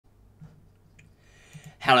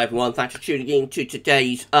Hello everyone, thanks for tuning in to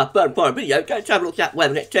today's bonus video. Going to have a look at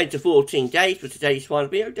weather next 10 to 14 days for today's final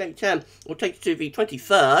video. Day 10 will take you to the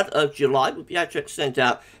 23rd of July. We'll be able to extend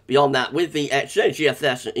out beyond that with the excellent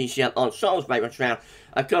GFS and ECM ensembles, maybe around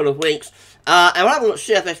a couple of weeks. And we'll have a look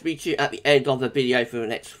at CFS at the end of the video for the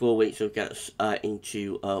next 4 weeks. It'll get us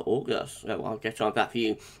into August. So I'll get on that for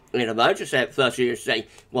you in a moment. Just say first video today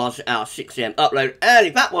was our 6 AM upload. And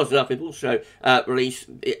if that wasn't enough, we've also released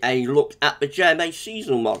a look at the JMA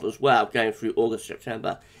seasonal model as well, going through August,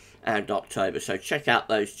 September and October. So check out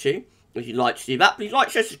those two. If you'd like to see that, please like,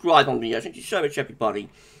 share, subscribe on the video. Thank you so much, everybody.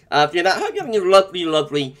 For that, I hope you're having a lovely,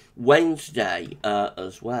 lovely Wednesday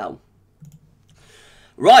as well.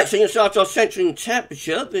 Right, so you can start our centering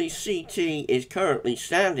temperature. The CT is currently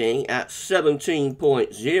standing at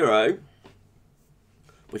 17.0,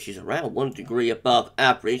 which is around 1 degree above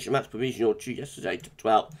average, and that's provisional to yesterday, to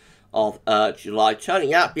 12th of July.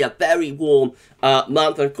 Turning out to be a very warm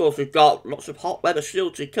month, and of course we've got lots of hot weather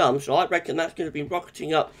still to come, so I reckon that's going to be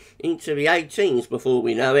rocketing up into the 18s before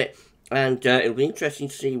we know it, and it'll be interesting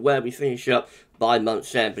to see where we finish up by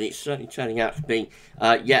month's end, but it's certainly turning out to be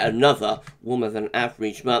yet another warmer than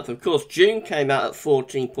average month. Of course, June came out at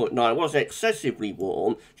 14.9. It wasn't excessively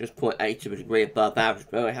warm, just 0.8 of a degree above average,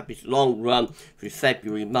 but we have this long run through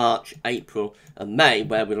February, March, April, and May,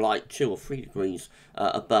 where we're like 2 or 3 degrees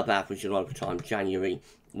above average a lot of the time. January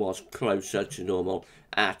was closer to normal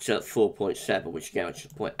at 4.7, which again is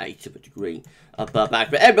 0.8 of a degree above average.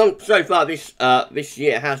 But everyone so far this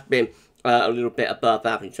year has been a little bit above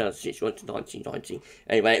average in terms of 61 to 1990.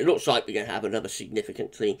 Anyway, it looks like we're going to have another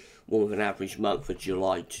significantly warmer than average month for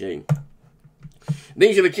July too.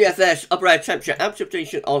 These are the GFS upper air temperature and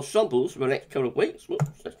precipitation ensembles for the next couple of weeks.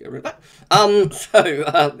 Whoops, let's get rid of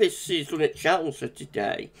that. This is looking at channels for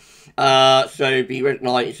today. So the red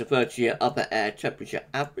line is the 30-year upper air temperature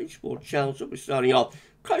average for channels. We're starting off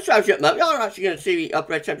close to average at the moment. You're actually going to see the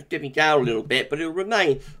upper air temperature dipping down a little bit, but it'll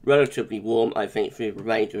remain relatively warm, I think, through the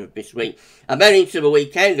remainder of this week. And then into the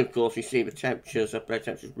weekend, of course, we see the temperatures, upper air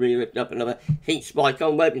temperatures really lifting up, another heat spike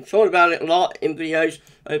on. We've been talking about it a lot in videos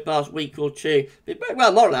over the past week or two. Been very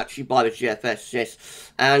well modeled, actually, by the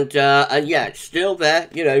GFS. And yeah, it's still there,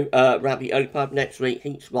 you know, around the early part of next week,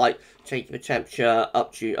 heat spike, taking the temperature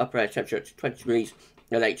up to, upper air temperature up to 20 degrees.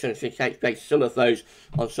 The late 258 days, some of those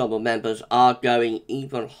ensemble members are going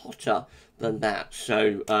even hotter than that.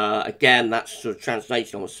 So, again, that's sort of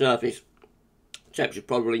translated on the surface. Temperature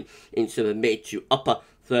probably into the mid to upper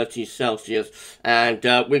 30s Celsius. And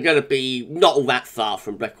we're going to be not all that far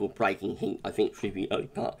from record-breaking heat, I think, through the early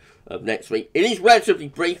part of next week. It is relatively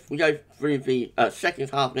brief. We go through the second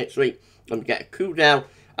half next week and we get a cool down.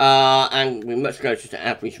 And we're much closer to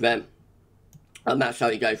average then. And that's how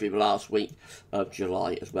you go through the last week of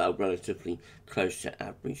July as well, relatively close to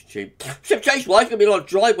average too. Precipitation-wise, going to be a lot of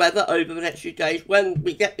dry weather over the next few days. When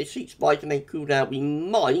we get this heat spike and then cool down, we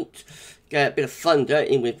might get a bit of thunder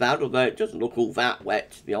in with that, although it doesn't look all that wet,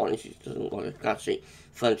 to be honest. It doesn't look like a classic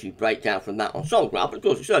thundery breakdown from that ensemble ground, but of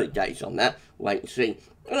course it's early days on that. Wait and see.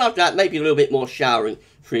 And after that, maybe a little bit more showering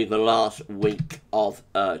through the last week of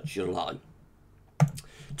July.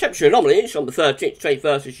 Temperature anomalies on the 13th to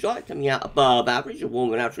 21st of July, coming out above average, a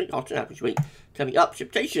warmer than average, hot than average week. Coming up,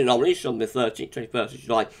 precipitation anomalies on the 13th to 21st of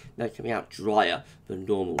July, they're coming out drier than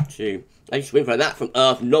normal too. Latest info on that from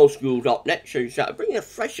earth.nullschool.net shows that bringing a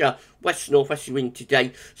fresher west-northwesterly wind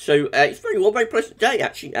today. So it's a very warm, very pleasant day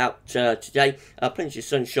actually out today. Plenty of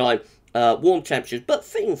sunshine, warm temperatures, but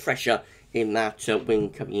feeling fresher in that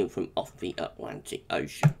wind coming in from off the Atlantic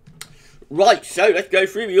Ocean. Right, so let's go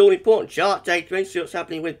through the all-important chart data and see what's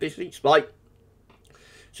happening with this heat spike.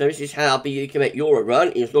 So this is how the Comet Euro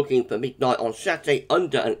run is looking for midnight on Saturday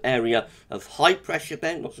under an area of high pressure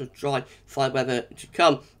then. Lots of dry, fine weather to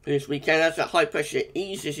come this weekend. As that high pressure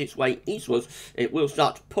eases its way eastwards, it will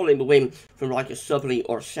start to pull in the wind from like a southerly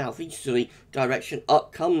or a southeasterly direction.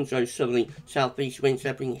 Up comes those southerly southeast winds.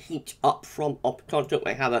 They bring heat up from off the continent.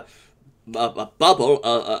 They have a bubble,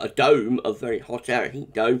 a dome of very hot air, a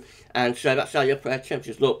heat dome, and so that's how your upper air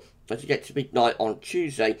temperatures look as you get to midnight on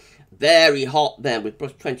Tuesday. Very hot then, with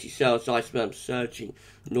plus 20 Celsius icebergs surging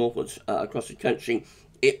northwards across the country.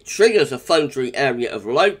 It triggers a thundery area of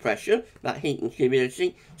low pressure, that heat and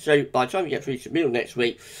humidity, so by the time you get through to the middle next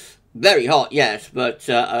week, very hot, yes, but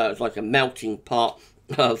it's like a melting pot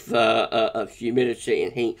of humidity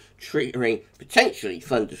and heat, triggering potentially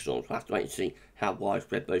thunderstorms. We'll have to wait and see how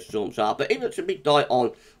widespread those storms are. But even to midnight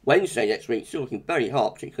on Wednesday next week, still looking very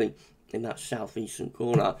hot, particularly in that southeastern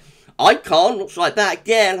corner. Icon looks like that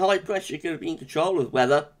again. High pressure going to be in control of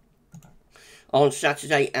weather. on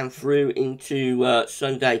Saturday and through into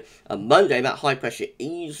Sunday and Monday. That high pressure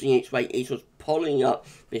easing its way eastwards, pulling up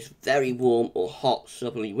this very warm or hot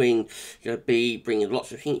southerly wind. Going to be bringing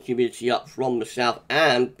lots of heat and humidity up from the south,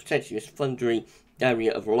 and potentially this thundery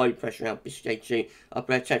area of low pressure around Biscay too.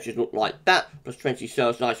 Upper air temperatures look like that, plus 20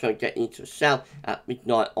 Celsius ice getting into the south at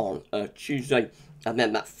midnight on Tuesday. And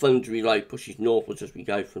then that thundery low pushes northwards as we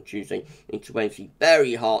go from Tuesday into Wednesday.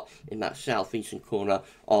 Very hot in that southeastern corner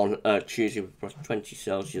on Tuesday with plus 20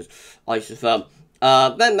 Celsius isotherm.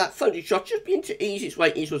 Then that thundery shot just begin to ease its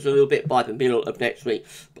way eastwards a little bit by the middle of next week.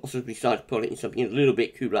 Possibly start to pull it in something a little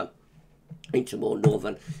bit cooler into more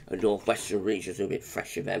northern and northwestern regions, a little bit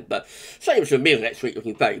fresher then. But same as the middle next week,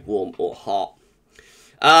 looking very warm or hot.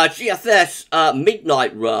 GFS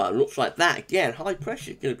midnight run looks like that again. High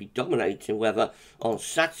pressure going to be dominating weather on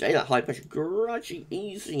Saturday. That high pressure gradually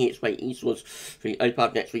easing its way eastwards for the early part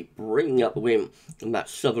of next week, bringing up the wind from that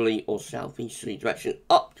southerly or southeasterly direction.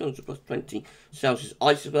 Up comes to plus 20 Celsius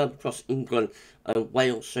isotherm across England and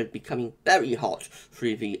Wales, so becoming very hot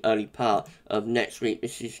through the early part of next week.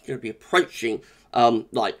 This is going to be approaching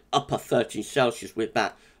like upper 30 Celsius with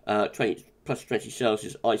that plus 20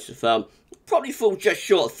 Celsius isotherm. Probably fall just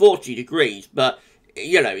short of 40 degrees, but,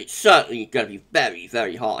 you know, it's certainly going to be very,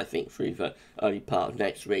 very hot, I think, through the early part of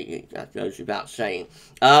next week. That goes without saying.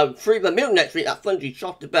 Through the middle of next week, that thundery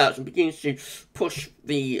shock about and begins to push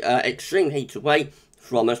the extreme heat away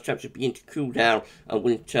from us. Temperatures begin to cool down and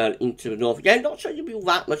wind turn into the north again. Not sure you'll be all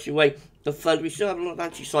that much away the thunder. We still have a lot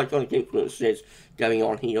of anticyclonic influences going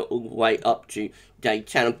on here all the way up to day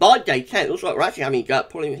 10. And by day 10, it looks like we're actually having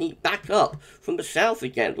pulling the heat back up from the south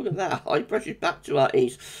again. Look at that. High pressure back to our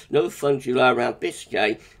east. No thundery low around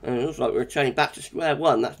Biscay. And it looks like we're returning back to square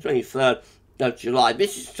one. That's 23rd of July.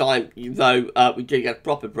 This is time, though, we do get a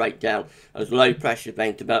proper breakdown as low pressure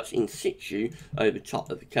then develops in situ over the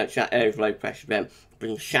top of the coast. That area of low pressure then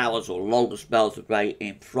bring showers or longer spells of rain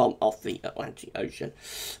in from off the Atlantic Ocean,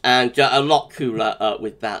 and a lot cooler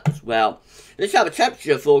with that as well. Let's have a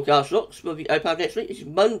temperature forecast looks for the OPAD next week. This is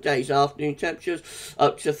Monday's afternoon temperatures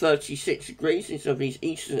up to 36 degrees in some of these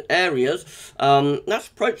eastern areas. That's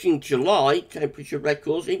approaching July temperature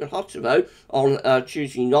records, even hotter though on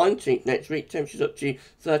Tuesday 19th next week. Temperatures up to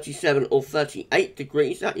 37 or 38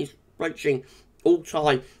 degrees. That is approaching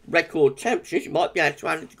all-time record temperatures. You might be able to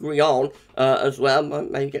add a degree on as well,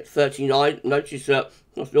 maybe get 39. Notice that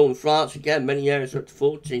across northern France, again, many areas are up to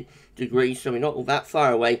 40 degrees, so we're not all that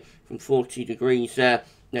far away from 40 degrees there.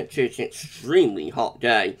 Next year, it's an extremely hot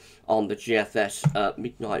day on the GFS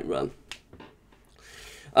midnight run.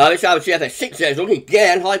 Let's have a GFS 6 there. Looking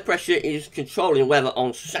again, high pressure is controlling weather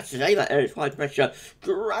on Saturday. That area of high pressure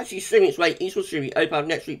gradually swinging its way eastwards through the open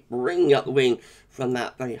next week, bringing up the wind from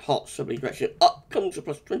that very hot southerly direction. Up comes to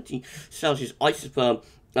plus 20 Celsius isotherm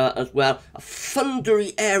as well. A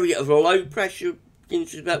thundery area of low pressure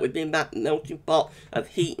begins to develop within that melting pot of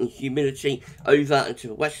heat and humidity over and to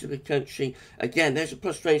the west of the country. Again, there's a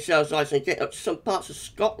plus 20 Celsius ice and get up to some parts of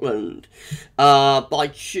Scotland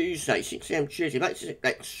by Tuesday, 6 AM Tuesday. That's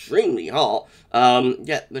extremely hot.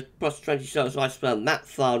 Yeah, the plus 20 Celsius isotherm that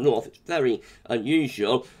far north. It's very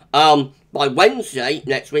unusual. By Wednesday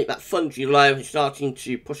next week, that thundery low is starting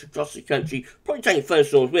to push across the country, probably taking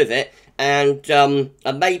thunderstorms with it, and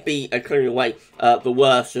maybe clearing away the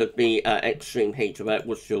worst of the extreme heat, although it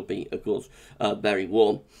would still be, of course, very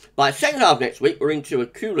warm. By the second half next week, we're into a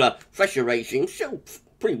cooler, fresher regime, still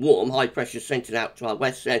pretty warm, high pressure centred out to our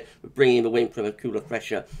west end. We're bringing the wind from a cooler,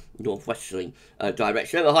 fresher northwesterly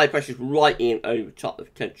direction. And the high pressure is right in over the top of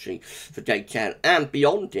the country for day 10 and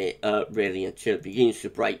beyond it, really, until it begins to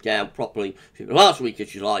break down properly through the last week of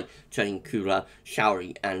July, turning cooler,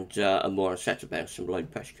 showery, and more unsettled. There's some low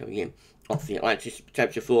pressure coming in off the Atlantic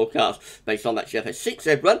temperature forecast based on that GFS 6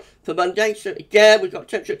 run for Monday. So again, we've got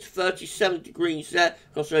temperature to 37 degrees there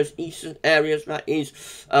across those eastern areas. That is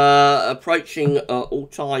approaching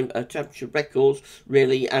all-time temperature records,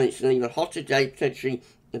 really, and it's an even hotter day potentially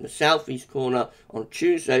in the southeast corner on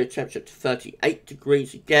Tuesday. Temperature to 38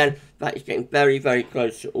 degrees again. That is getting very, very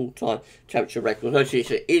close to all-time temperature records.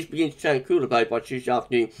 Notice it is beginning to turn cooler though by Tuesday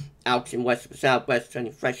afternoon out in west of the southwest,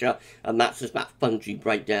 turning fresher, and that's as that thundery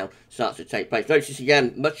breakdown starts to take place. Notice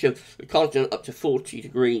again, much of the continent up to 40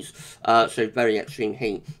 degrees, so very extreme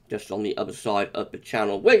heat just on the other side of the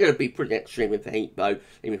channel. We're going to be pretty extreme with the heat though.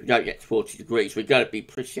 Even if we don't get to 40 degrees, we're going to be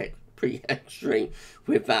pretty extreme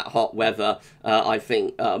with that hot weather, I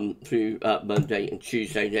think, through Monday and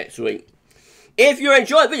Tuesday next week. If you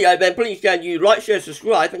enjoyed the video, then please can you like, share,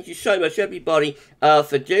 subscribe. Thank you so much, everybody,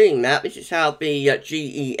 for doing that. This is how the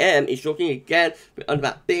GEM is looking again under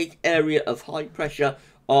that big area of high pressure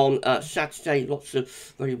on Saturday. Lots of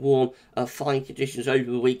very warm, fine conditions over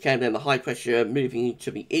the weekend. Then the high pressure moving into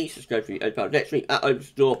the east. Let's go through the open next week. That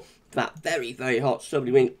opens the door. That very, very hot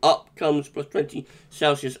southerly wind. Up comes plus 20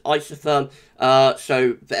 Celsius isotherm.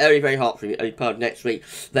 So very, very hot for the early part of next week.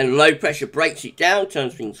 Then low pressure breaks it down,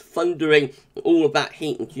 turns things thundering. All of that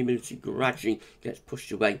heat and humidity gradually gets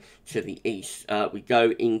pushed away to the east. We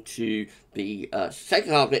go into the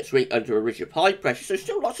second half of next week under a ridge of high pressure. So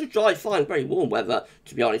still lots of dry, fine, very warm weather,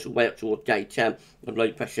 to be honest, all the way up toward day 10 when low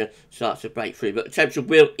pressure starts to break through. But the temperature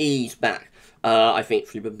will ease back. I think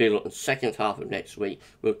through the middle and second half of next week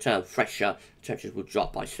will turn fresher. Temperatures will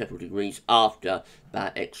drop by several degrees after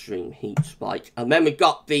that extreme heat spike. And then we've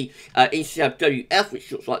got the ECM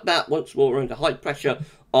which looks like that. Once more under high pressure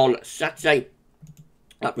on Saturday.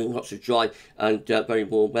 That brings lots of dry and very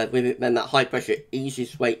warm weather with it. Then that high pressure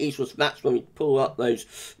eases way eastwards. That's when we pull up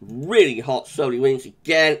those really hot southerly winds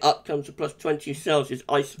again. Up comes to plus 20 Celsius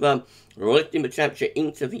isotherm, lifting the temperature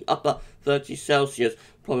into the upper 30 Celsius.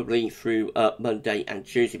 Probably through Monday and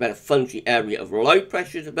Tuesday. About a funky area of low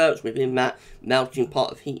pressure develops within that melting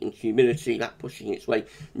pot of heat and humidity, that pushing its way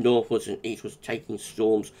northwards and eastwards, taking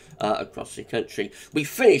storms across the country. We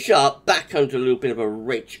finish up back under a little bit of a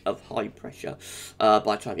ridge of high pressure by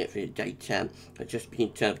the time we get through day 10. Just begin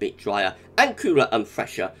to turn a bit drier and cooler and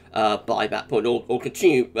fresher by that point, or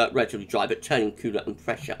continue relatively dry, but turning cooler and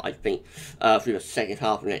fresher, I think, through the second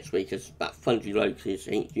half of next week as that funky low clears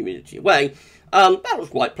the heat and humidity away. That was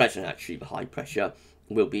quite pleasant, actually. The high pressure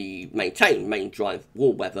will be maintained, main dry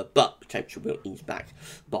warm weather, but the temperature will ease back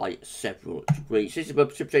by several degrees. This is a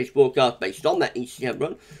precipitation forecast based on that ECM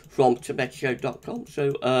run from Tameteo.com.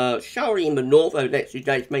 So showery in the north over the next 2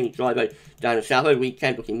 days, mainly dry though down the south. Over the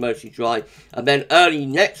weekend looking mostly dry, and then early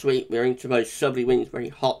next week we're into those southerly winds, very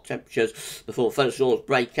hot temperatures before thunderstorms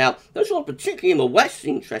break out. Thunderstorms particularly in the west,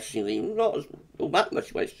 interestingly, not as that much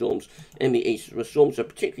away storms in the east. The storms are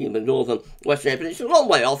particularly in the northern west area, but it's a long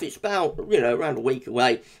way off. It's about, around a week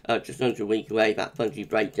away, just under a week away, that funky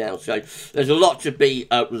breakdown. So there's a lot to be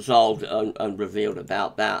resolved and revealed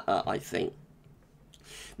about that, I think.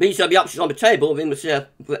 These are the options on the table within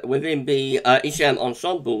the ECM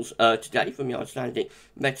ensembles today from the outstanding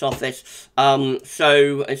Met Office.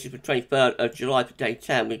 So this is the 23rd of July for day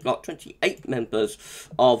 10. We've got 28 members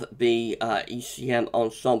of the ECM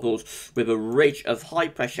ensembles with a ridge of high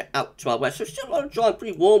pressure out to our west. So still a lot of dry and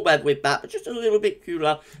pretty warm weather with that, but just a little bit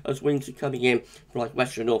cooler as winds are coming in from like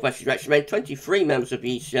western and northwestern direction. Then 23 members of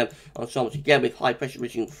the ECM ensembles again with high pressure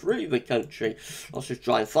ridging through the country. Lots of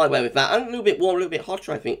dry and fine weather with that, and a little bit warm, a little bit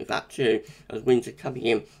hotter, I think, with that too, as winds are coming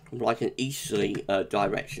in from like an easterly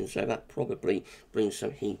direction. So that probably brings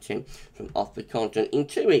some heat in from off the continent. In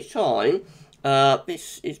 2 weeks' time,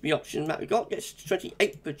 this is the option that we got. It's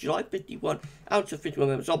 28th of July, 51 out of 51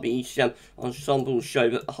 members of the ECM ensembles show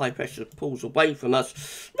that the high pressure pulls away from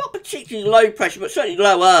us. Not particularly low pressure, but certainly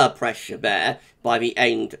lower pressure there by the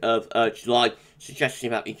end of July,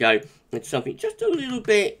 suggesting that we go with something just a little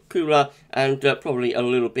bit cooler and probably a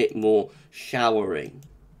little bit more showery.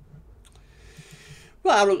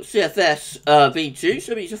 Right, I'll look at CFS V2.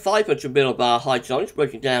 So these are 500 millibar high tolerance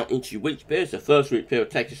broken down into week periods. The first week period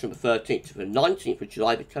takes us from the 13th to the 19th of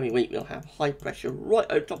July. The coming week we'll have high pressure right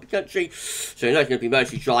over top of the country. So you know it's going to be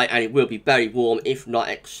mostly dry, and it will be very warm, if not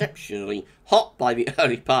exceptionally hot, by the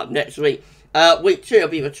early part of next week. Week 2 will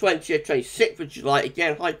be the 20th, 26th of July.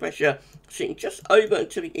 Again, high pressure sitting just over and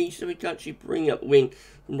to the east of the country, bringing up wind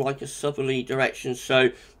from like a southerly direction. So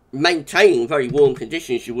maintaining very warm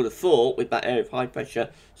conditions, you would have thought, with that area of high pressure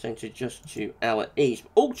centred just to our east.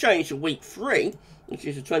 All change to week 3, which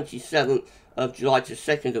is the 27th of July to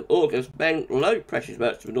 2nd of August. Then low pressure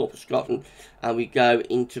develops to the north of Scotland, and we go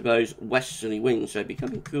into those westerly winds, so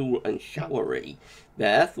becoming cool and showery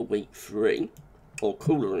there for week 3. Or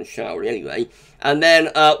cooler and showery anyway. And then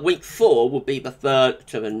week 4 will be the 3rd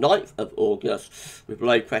to the 9th of August, with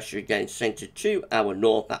low pressure again centred to our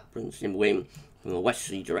north. That brings in wind from a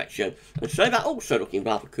westerly direction, and so that also looking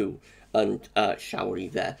rather cool and showery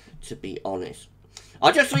there, to be honest.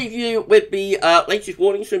 I'll just leave you with the latest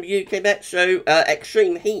warnings from the UK Met. So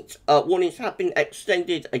extreme heat warnings have been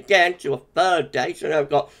extended again to a 3rd day. So now we've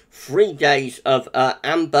got 3 days of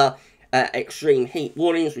amber extreme heat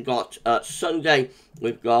warnings. We've got Sunday,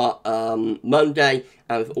 we've got Monday,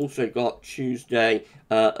 and we've also got Tuesday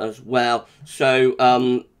as well.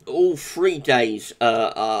 So all 3 days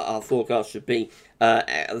are forecast to be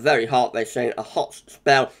very hot. They're saying a hot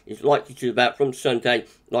spell is likely to develop from Sunday,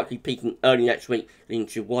 likely peaking early next week, leading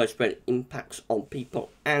to widespread impacts on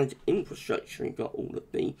people and infrastructure. You've got all of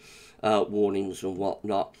the warnings and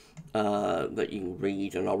whatnot that you can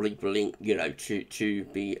read, and I'll leave the link, you know, to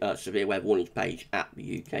the severe weather warnings page at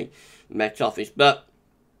the UK Met Office. But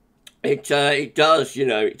it does, you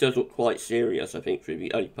know, it does look quite serious, I think, through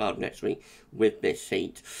the early part of next week with this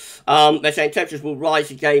heat. They're saying temperatures will rise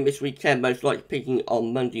again this weekend, most likely peaking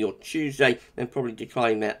on Monday or Tuesday, then probably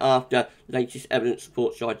declining thereafter. Latest evidence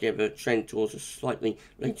supports the idea of a trend towards a slightly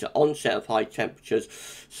later onset of high temperatures,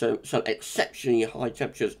 so some exceptionally high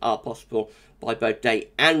temperatures are possible by both day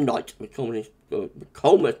and night, with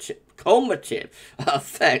cumulative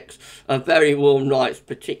effects of very warm nights,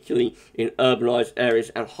 particularly in urbanised areas,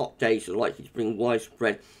 and hot days are likely to bring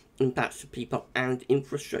widespread impacts to people and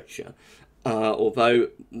infrastructure. Although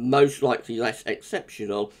most likely less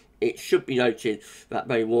exceptional, it should be noted that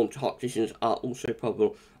very warm to hot conditions are also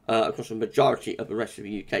probable across the majority of the rest of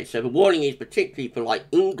the UK. So the warning is particularly for like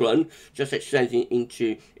England, just extending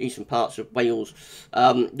into eastern parts of Wales.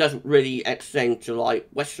 Doesn't really extend to like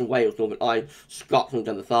Western Wales, Northern Ireland, Scotland,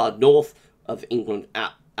 and the far north of England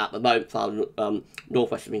at the moment, far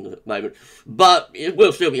northwest of England at the moment. But it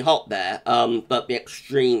will still be hot there. But the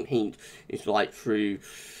extreme heat is like through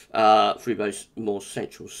those more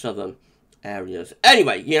central southern areas.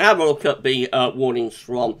 Anyway, you can have a look at the warnings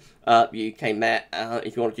from the UK Met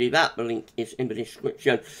if you want to do that. The link is in the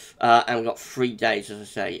description. And we've got 3 days, as I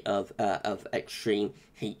say, of extreme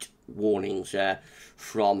heat warnings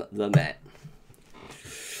from the Met.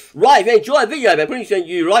 Right, if you enjoyed the video, then please don't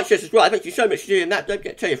you like, share, subscribe. Thank you so much for doing that. Don't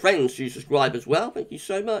forget to tell your friends to subscribe as well. Thank you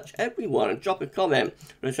so much, everyone. And drop a comment.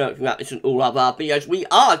 Let us know about this and all of our videos. We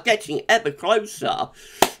are getting ever closer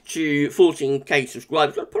to 14k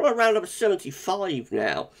subscribers. We're put around number 75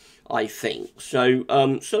 now, I think. So,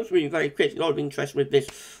 subs moving very quick. A lot of interest with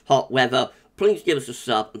this hot weather. Please give us a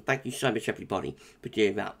sub, and thank you so much, everybody, for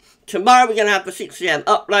doing that. Tomorrow, we're going to have the 6 AM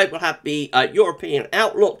upload. We'll have the European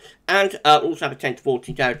Outlook, and also have a 10 to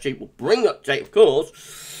 14 day too. We'll bring update, of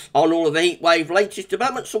course, on all of the Heatwave latest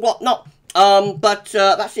developments and whatnot. But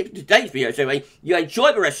that's it for today's video. So, anyway, you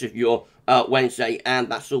enjoy the rest of your Wednesday,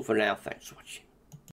 and that's all for now. Thanks for watching.